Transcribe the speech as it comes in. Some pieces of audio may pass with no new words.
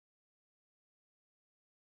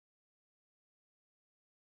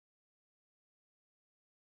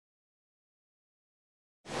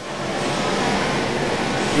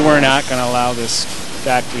You were not going to allow this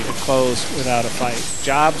factory to close without a fight.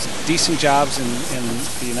 Jobs, decent jobs in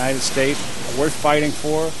the United States, are worth fighting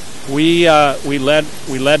for. We led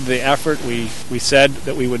the effort. We said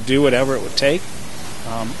that we would do whatever it would take.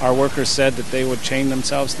 Our workers said that they would chain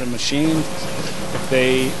themselves to the machine if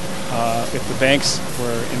the banks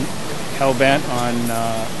were hell-bent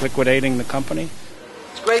on liquidating the company.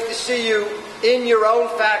 It's great to see you in your own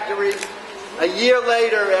factory a year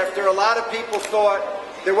later, after a lot of people thought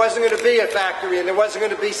there wasn't going to be a factory and there wasn't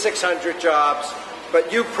going to be 600 jobs,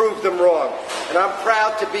 but you proved them wrong. And I'm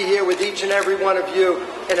proud to be here with each and every one of you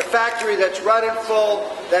in a factory that's running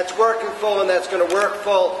full, that's working full, and that's going to work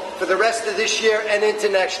full for the rest of this year and into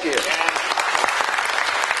next year.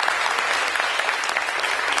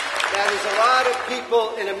 Now, there's a lot of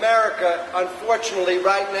people in America, unfortunately,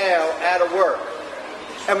 right now, out of work.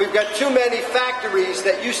 And we've got too many factories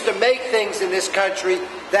that used to make things in this country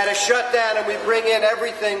that are shut down, and we bring in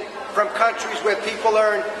everything from countries where people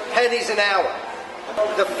earn pennies an hour.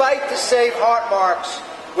 The fight to save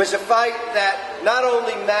Hartmarx was a fight that not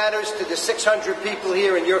only matters to the 600 people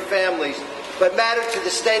here and your families, but matters to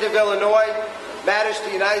the state of Illinois, matters to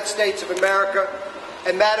the United States of America,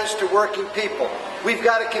 and matters to working people. We've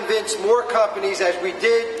got to convince more companies, as we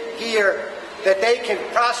did here, that they can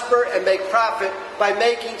prosper and make profit by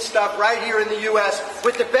making stuff right here in the U.S.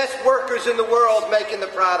 with the best workers in the world making the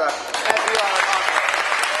product, as we are.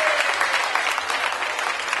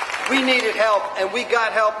 We needed help, and we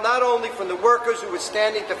got help not only from the workers who were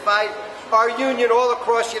standing to fight, our union all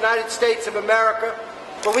across the United States of America,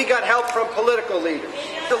 but we got help from political leaders.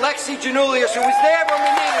 Alexi Janulius, who was there when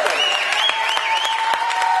we needed him.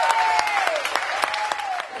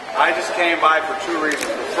 I just came by for two reasons.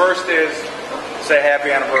 The first is say happy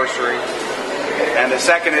anniversary, and the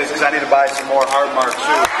second is because I need to buy some more Hartmarx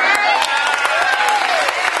shoes.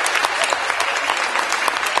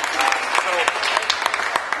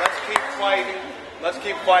 Let's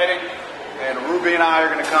keep fighting, and Ruby and I are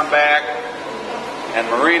going to come back, and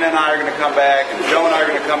Marina and I are going to come back, and Joe and I are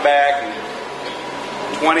going to come back in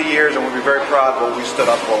 20 years, and we'll be very proud of what we stood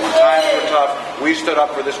up for. When times were tough, we stood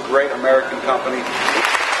up for this great American company.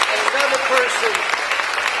 And another person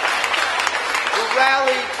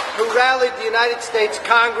who rallied the United States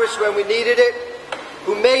Congress when we needed it,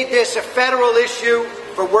 who made this a federal issue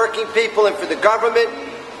for working people and for the government,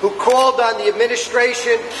 who called on the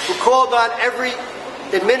administration, who called on every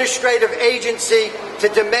administrative agency to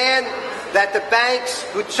demand that the banks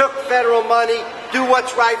who took federal money do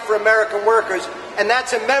what's right for American workers. And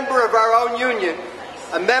that's a member of our own union,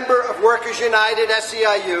 a member of Workers United,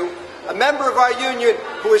 SEIU, a member of our union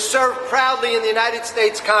who has served proudly in the United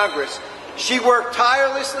States Congress. She worked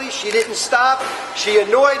tirelessly. She didn't stop. She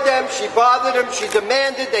annoyed them. She bothered them. She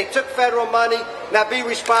demanded they took federal money. Now be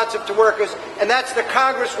responsive to workers. And that's the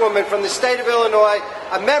Congresswoman from the state of Illinois,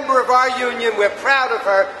 a member of our union. We're proud of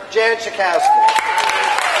her, Jan Schakowsky.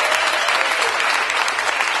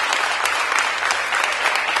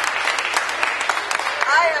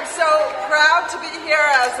 Proud to be here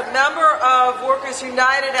as a member of Workers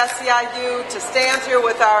United SEIU to stand here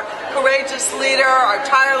with our courageous leader, our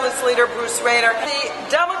tireless leader, Bruce Rayner. The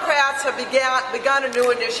Democrats have begun a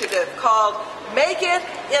new initiative called Make It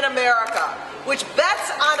in America, which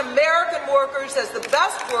bets on American workers as the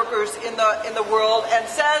best workers in the world and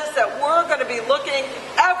says that we're going to be looking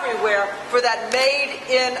everywhere for that Made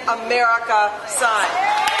in America sign.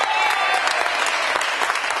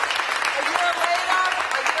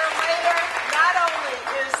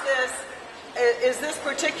 Is this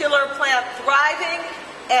particular plant thriving,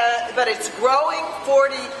 but it's growing,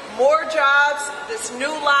 40 more jobs, this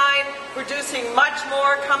new line producing much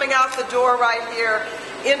more coming out the door right here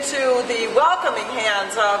into the welcoming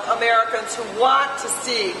hands of Americans who want to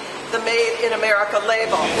see the Made in America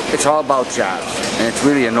label. It's all about jobs, and it's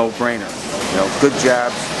really a no-brainer. You know, good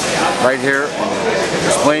jobs right here in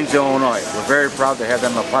Des Plaines, Illinois. We're very proud to have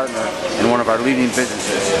them a partner in one of our leading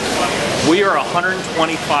businesses. We are a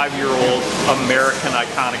 125-year-old American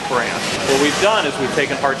iconic brand. What we've done is we've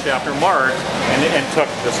taken Hart Schaffner Marx and took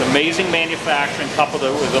this amazing manufacturing, coupled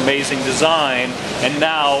it with amazing design, and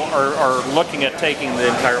now are looking at taking the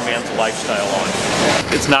entire man's lifestyle on.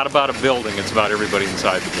 It's not about a building, it's about everybody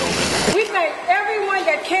inside the building. We thank everyone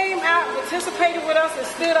that came out, participated with us, and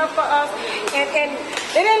stood up for us, and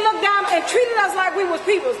they didn't look down and treated us like we was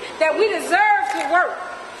people, that we deserve to work.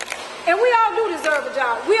 And we all do deserve a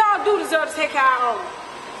job. We all do deserve to take care of our own.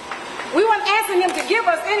 We weren't asking them to give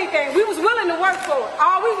us anything. We was willing to work for it.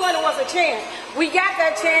 All we wanted was a chance. We got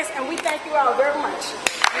that chance, and we thank you all very much.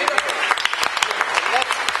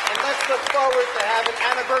 And let's look forward to having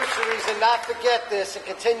anniversaries and not forget this and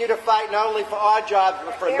continue to fight not only for our jobs,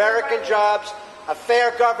 but for American jobs, a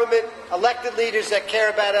fair government, elected leaders that care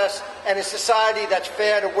about us, and a society that's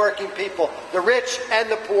fair to working people, the rich and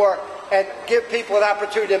the poor, and give people an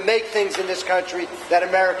opportunity to make things in this country that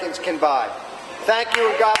Americans can buy. Thank you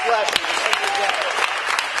and God bless you.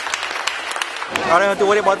 I don't have to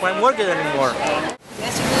worry about my mortgage anymore.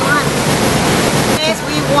 Yes, we want. Yes,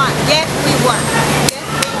 we want. Yes, we want.